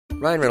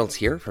Ryan Reynolds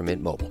here from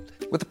Mint Mobile.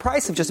 With the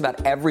price of just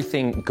about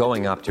everything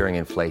going up during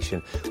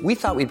inflation, we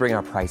thought we'd bring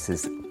our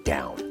prices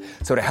down.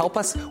 So to help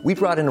us, we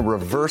brought in a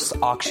reverse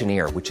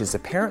auctioneer, which is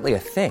apparently a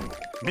thing.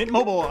 Mint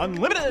Mobile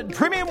Unlimited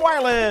Premium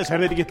Wireless. How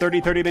to get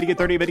 30, 30, bit to get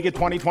 30, bit to get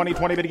 20, 20,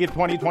 20, bit to get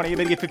 20, 20,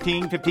 bit to get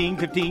 15, 15,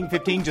 15,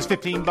 15, just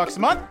 $15 a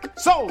month?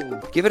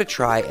 Sold! Give it a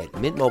try at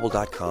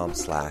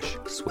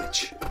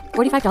mintmobile.com/switch.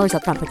 $45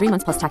 up front for 3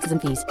 months plus taxes and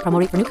fees. Promo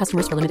rate for new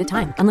customers for limited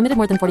time. Unlimited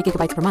more than 40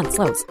 gigabytes per month.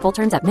 Slows full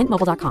terms at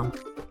mintmobile.com.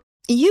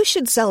 You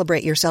should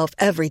celebrate yourself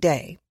every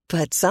day.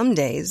 But some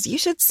days you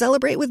should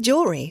celebrate with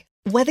jewelry.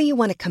 Whether you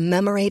want to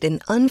commemorate an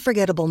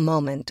unforgettable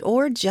moment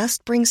or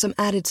just bring some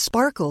added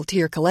sparkle to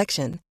your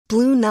collection,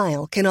 Blue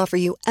Nile can offer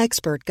you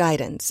expert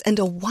guidance and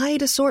a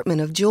wide assortment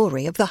of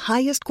jewelry of the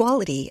highest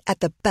quality at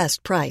the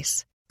best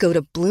price. Go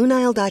to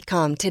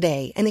BlueNile.com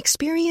today and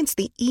experience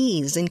the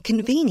ease and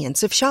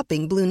convenience of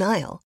shopping Blue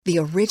Nile, the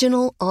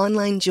original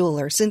online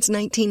jeweler since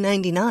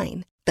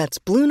 1999. That's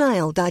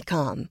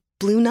BlueNile.com.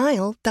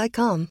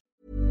 BlueNile.com.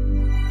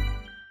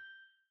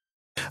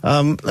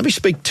 Let me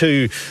speak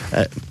to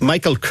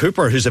Michael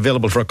Cooper, who's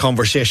available for a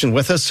conversation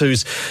with us,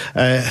 who's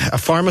a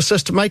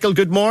pharmacist. Michael,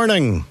 good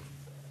morning.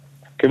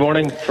 Good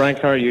morning, Frank.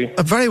 How are you?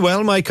 Very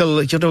well,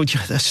 Michael. You know,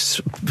 that's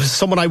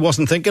someone I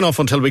wasn't thinking of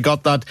until we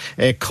got that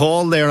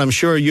call there. I'm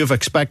sure you've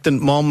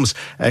expectant mums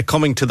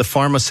coming to the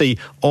pharmacy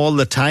all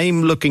the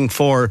time looking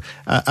for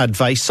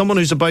advice. Someone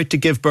who's about to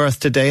give birth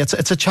today.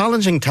 It's a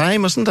challenging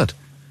time, isn't it?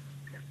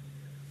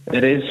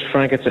 It is,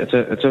 Frank. It's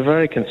a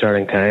very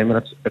concerning time,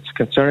 and it's a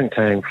concerning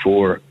time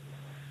for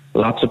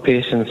lots of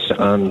patients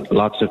and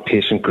lots of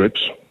patient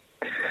groups.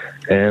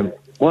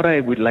 What I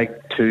would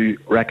like to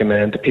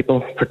recommend to people,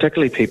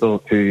 particularly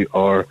people who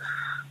are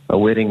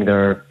awaiting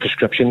their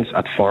prescriptions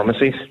at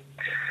pharmacies,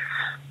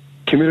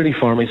 community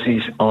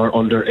pharmacies are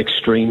under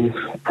extreme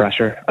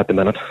pressure at the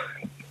minute,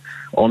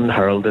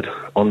 unheralded,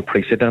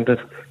 unprecedented.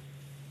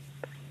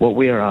 What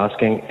we are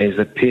asking is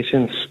that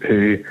patients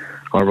who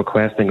are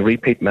requesting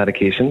repeat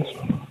medications,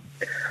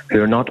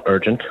 who are not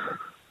urgent,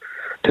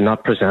 to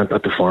not present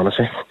at the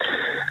pharmacy.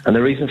 And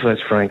the reason for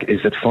this, Frank,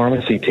 is that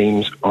pharmacy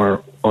teams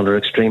are under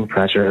extreme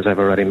pressure, as I've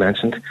already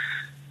mentioned.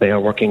 They are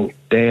working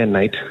day and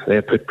night. They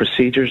have put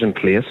procedures in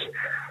place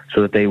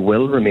so that they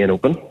will remain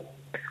open.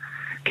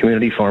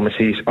 Community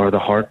pharmacies are the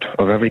heart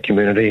of every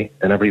community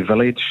in every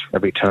village,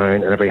 every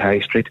town and every high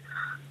street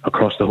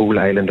across the whole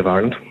island of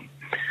Ireland.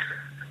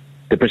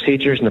 The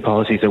procedures and the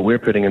policies that we're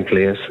putting in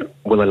place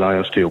will allow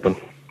us to open.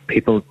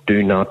 People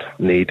do not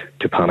need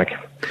to panic.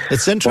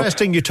 It's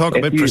interesting you talk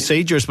about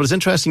procedures, but it's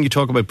interesting you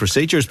talk about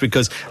procedures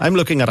because I'm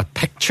looking at a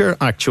picture,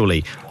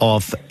 actually,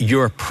 of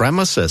your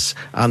premises,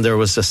 and there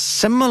was a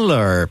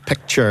similar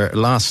picture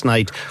last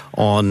night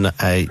on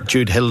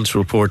Jude Hill's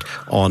report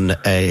on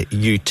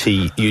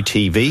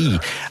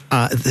UTV.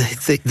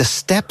 The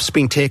steps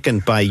being taken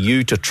by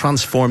you to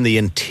transform the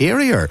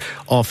interior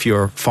of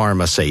your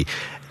pharmacy.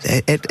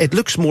 It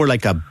looks more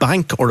like a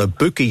bank or a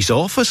bookie's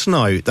office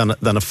now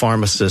than a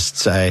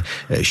pharmacist's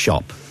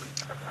shop.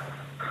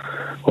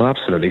 Well,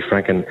 absolutely,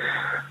 Frank. And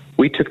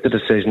we took the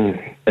decision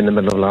in the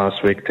middle of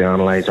last week to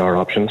analyse our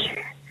options.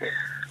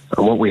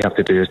 And what we have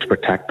to do is to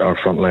protect our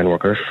frontline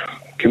workers.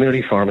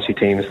 Community pharmacy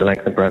teams, the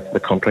length and breadth of the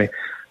country,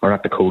 are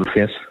at the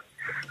coalface.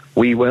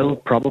 We will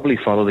probably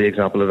follow the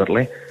example of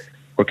Italy,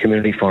 where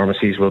community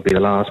pharmacies will be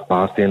the last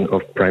bastion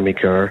of primary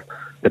care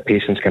that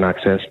patients can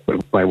access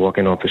by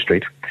walking off the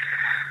street.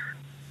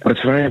 But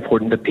it's very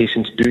important that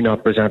patients do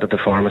not present at the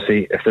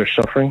pharmacy if they're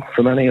suffering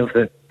from any of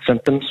the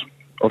symptoms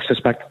of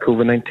suspected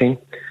COVID-19,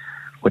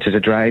 which is a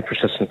dry,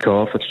 persistent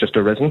cough that's just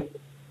arisen,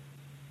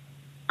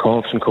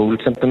 coughs and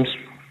cold symptoms,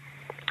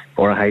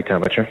 or a high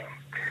temperature.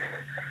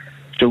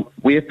 So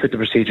we have put the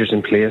procedures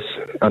in place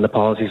and the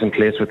policies in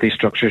place with these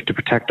structures to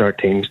protect our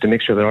teams, to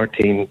make sure that our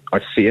team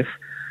are safe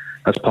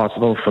as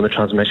possible from the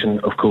transmission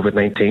of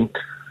COVID-19.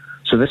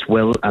 So this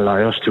will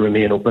allow us to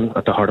remain open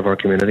at the heart of our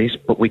communities,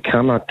 but we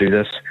cannot do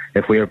this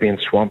if we are being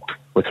swamped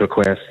with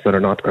requests that are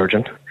not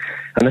urgent.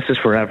 And this is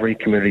for every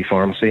community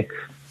pharmacy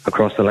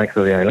across the length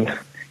of the island.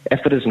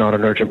 If it is not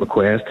an urgent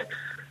request,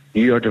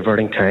 you are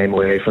diverting time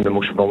away from the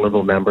most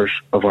vulnerable members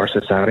of our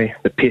society,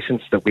 the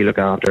patients that we look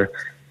after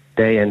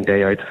day in,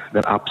 day out,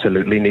 that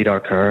absolutely need our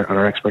care and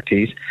our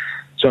expertise.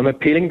 So I'm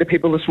appealing to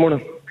people this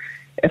morning,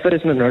 if it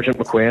isn't an urgent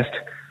request,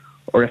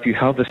 or if you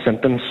have the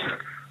symptoms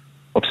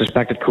of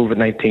suspected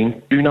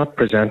COVID-19, do not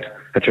present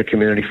at your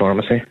community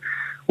pharmacy.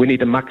 We need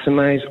to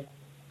maximise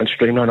and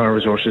streamline our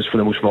resources for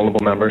the most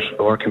vulnerable members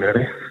of our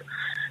community.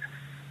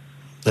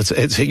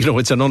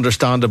 It's an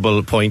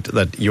understandable point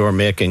that you're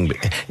making.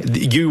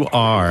 You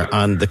are,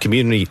 and the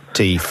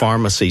community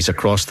pharmacies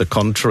across the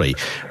country,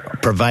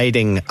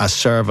 providing a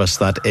service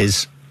that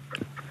is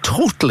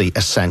totally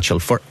essential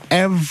for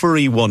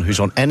everyone who's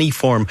on any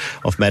form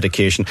of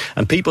medication,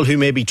 and people who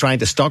may be trying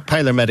to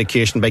stockpile their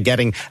medication by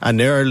getting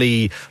an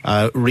early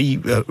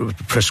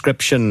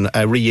prescription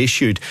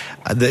reissued.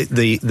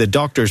 The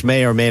doctors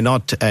may or may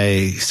not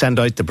send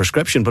out the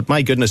prescription, but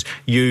my goodness,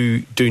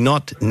 you do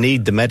not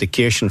need the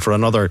medication for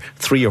another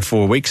 3 or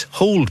 4 weeks.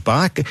 Hold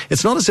back.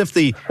 It's not as if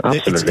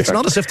it's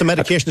not as if the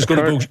medication is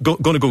going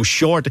to go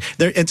short.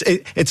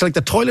 It's like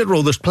the toilet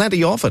roll. There's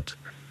plenty of it.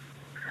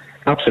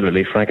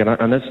 Absolutely, Frank,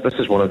 and this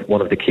is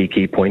one of the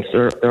key points.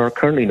 There are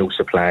currently no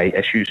supply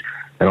issues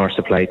in our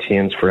supply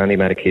chains for any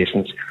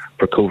medications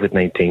for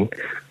COVID-19.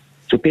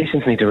 So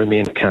patients need to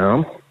remain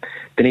calm.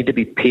 They need to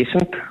be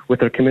patient with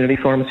their community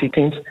pharmacy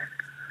teams.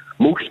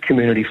 Most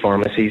community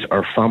pharmacies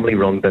are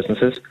family-run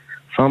businesses.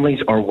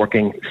 Families are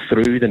working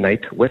through the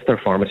night with their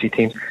pharmacy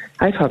teams.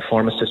 I've had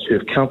pharmacists who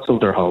have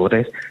cancelled their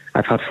holidays.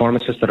 I've had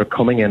pharmacists that are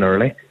coming in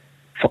early.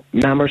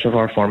 Members of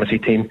our pharmacy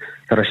team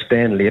that are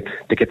staying late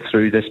to get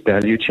through this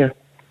deluge here.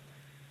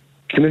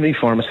 Community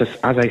pharmacists,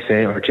 as I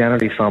say, are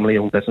generally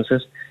family-owned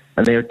businesses,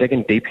 and they are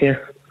digging deep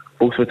here,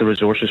 both with the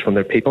resources from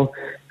their people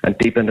and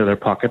deep into their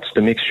pockets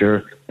to make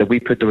sure that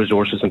we put the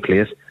resources in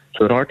place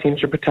so that our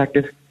teams are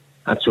protected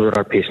and so that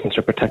our patients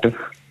are protected.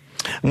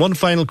 One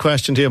final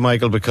question to you,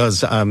 Michael,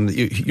 because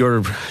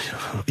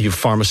you've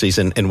pharmacies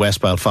in West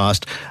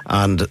Belfast,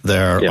 and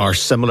there are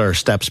similar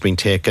steps being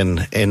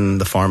taken in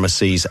the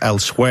pharmacies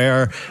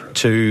elsewhere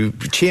to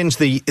change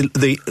the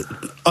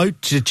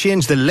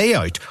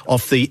layout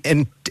of the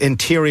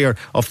interior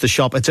of the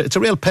shop. It's a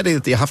real pity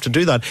that you have to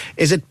do that.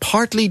 Is it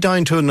partly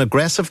down to an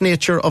aggressive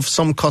nature of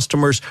some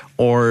customers,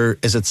 or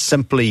is it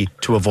simply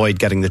to avoid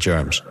getting the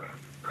germs?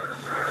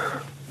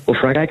 Well,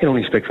 Frank, I can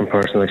only speak from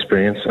personal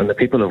experience, and the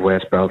people of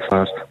West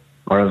Belfast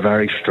are a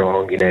very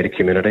strong, united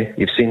community.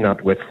 You've seen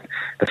that with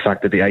the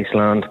fact that the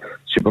Iceland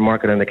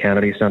supermarket in the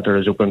Kennedy Centre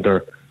has opened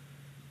their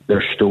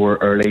store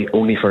early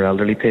only for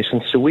elderly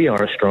patients. So we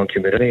are a strong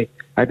community.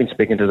 I've been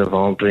speaking to the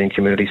voluntary and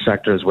community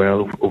sector as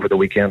well over the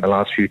weekend, the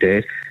last few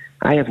days.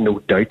 I have no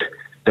doubt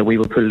that we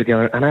will pull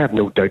together, and I have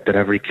no doubt that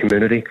every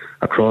community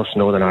across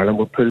Northern Ireland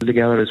will pull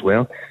together as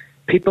well.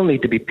 People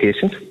need to be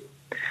patient.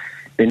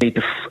 They need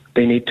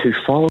to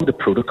follow the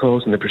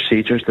protocols and the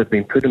procedures that have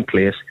been put in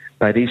place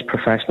by these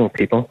professional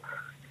people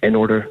in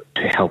order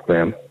to help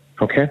them,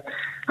 okay?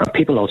 And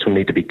people also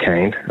need to be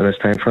kind in this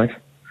time, Frank.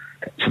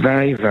 It's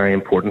very, very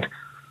important.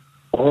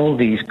 All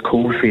these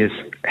cold-faced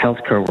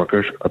healthcare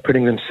workers are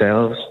putting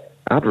themselves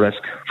at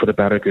risk for the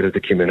better good of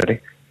the community.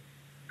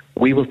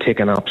 We will take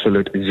an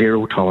absolute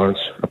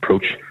zero-tolerance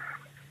approach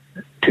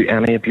to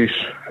any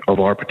abuse of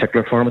our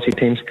particular pharmacy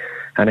teams,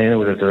 and I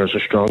know that there's a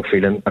strong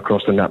feeling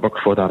across the network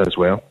for that as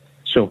well.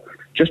 So,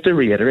 just to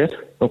reiterate,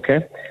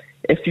 okay,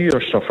 if you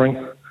are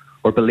suffering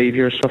or believe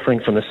you're suffering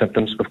from the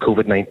symptoms of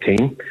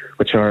COVID-19,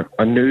 which are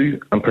a new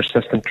and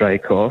persistent dry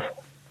cough,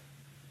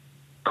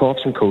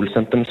 coughs and cold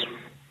symptoms,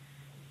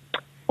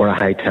 or a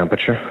high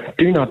temperature,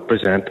 do not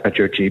present at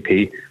your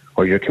GP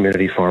or your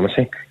community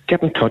pharmacy.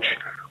 Get in touch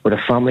with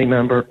a family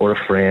member or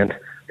a friend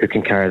who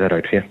can carry that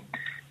out for you.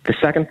 The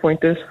second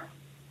point is,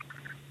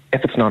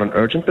 if it's not an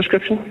urgent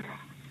prescription,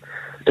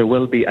 there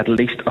will be at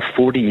least a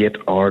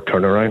 48-hour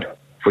turnaround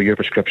for your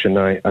prescription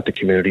now at the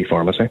community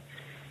pharmacy.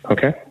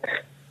 Okay?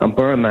 And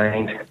bear in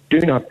mind, do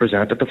not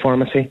present at the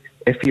pharmacy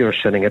if you are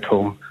sitting at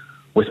home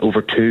with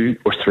over 2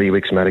 or 3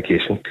 weeks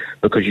medication,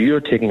 because you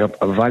are taking up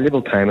a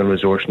valuable time and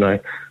resource now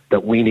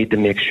that we need to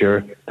make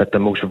sure that the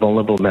most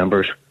vulnerable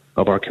members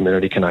of our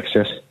community can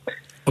access.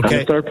 Okay.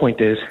 And the third point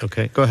is,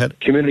 okay, go ahead.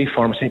 Community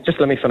pharmacy, just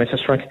let me finish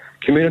this, Frank.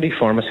 Community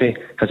pharmacy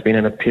has been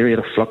in a period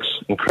of flux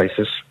and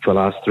crisis for the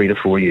last 3 to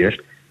 4 years.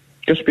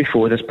 Just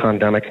before this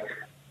pandemic,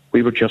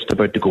 we were just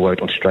about to go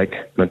out on strike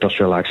and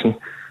industrial action.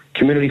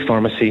 Community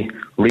pharmacy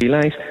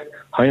realised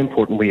how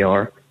important we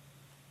are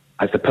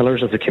as the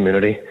pillars of the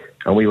community,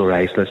 and we will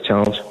rise to this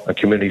challenge, and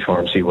community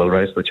pharmacy will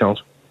rise to the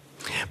challenge.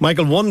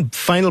 Michael, one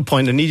final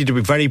point. I need you to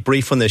be very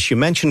brief on this. You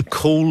mentioned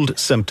cold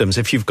symptoms.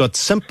 If you've got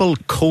simple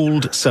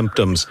cold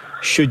symptoms,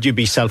 should you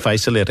be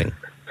self-isolating?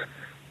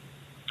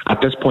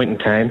 At this point in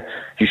time,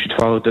 you should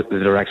follow the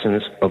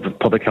directions of the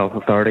Public Health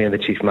Authority and the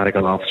Chief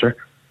Medical Officer.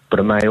 But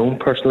in my own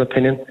personal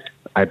opinion,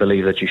 I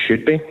believe that you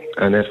should be.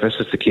 And if this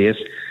is the case,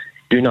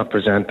 do not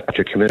present at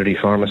your community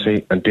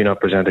pharmacy and do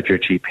not present at your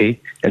GP.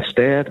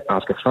 Instead,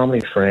 ask a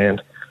family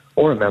friend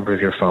or a member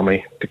of your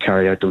family to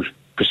carry out those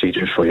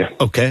procedures for you.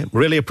 Okay,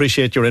 really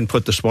appreciate your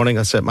input this morning.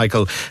 That's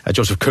Michael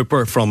Joseph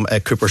Cooper from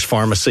Cooper's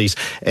Pharmacies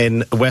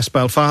in West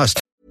Belfast.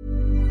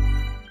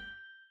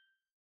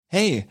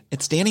 Hey,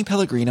 it's Danny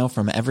Pellegrino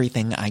from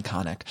Everything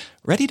Iconic.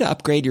 Ready to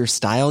upgrade your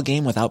style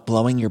game without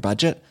blowing your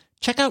budget?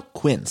 Check out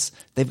Quince.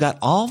 They've got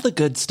all the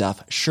good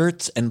stuff,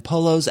 shirts and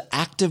polos,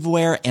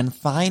 activewear, and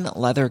fine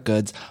leather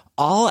goods,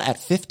 all at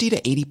 50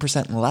 to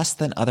 80% less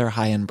than other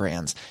high-end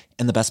brands.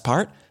 And the best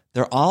part?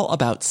 They're all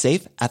about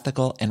safe,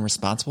 ethical, and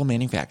responsible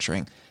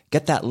manufacturing.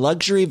 Get that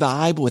luxury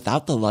vibe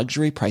without the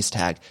luxury price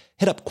tag.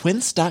 Hit up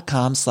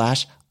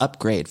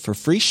quince.com/upgrade for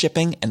free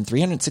shipping and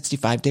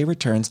 365-day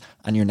returns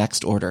on your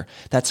next order.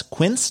 That's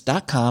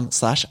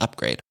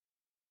quince.com/upgrade.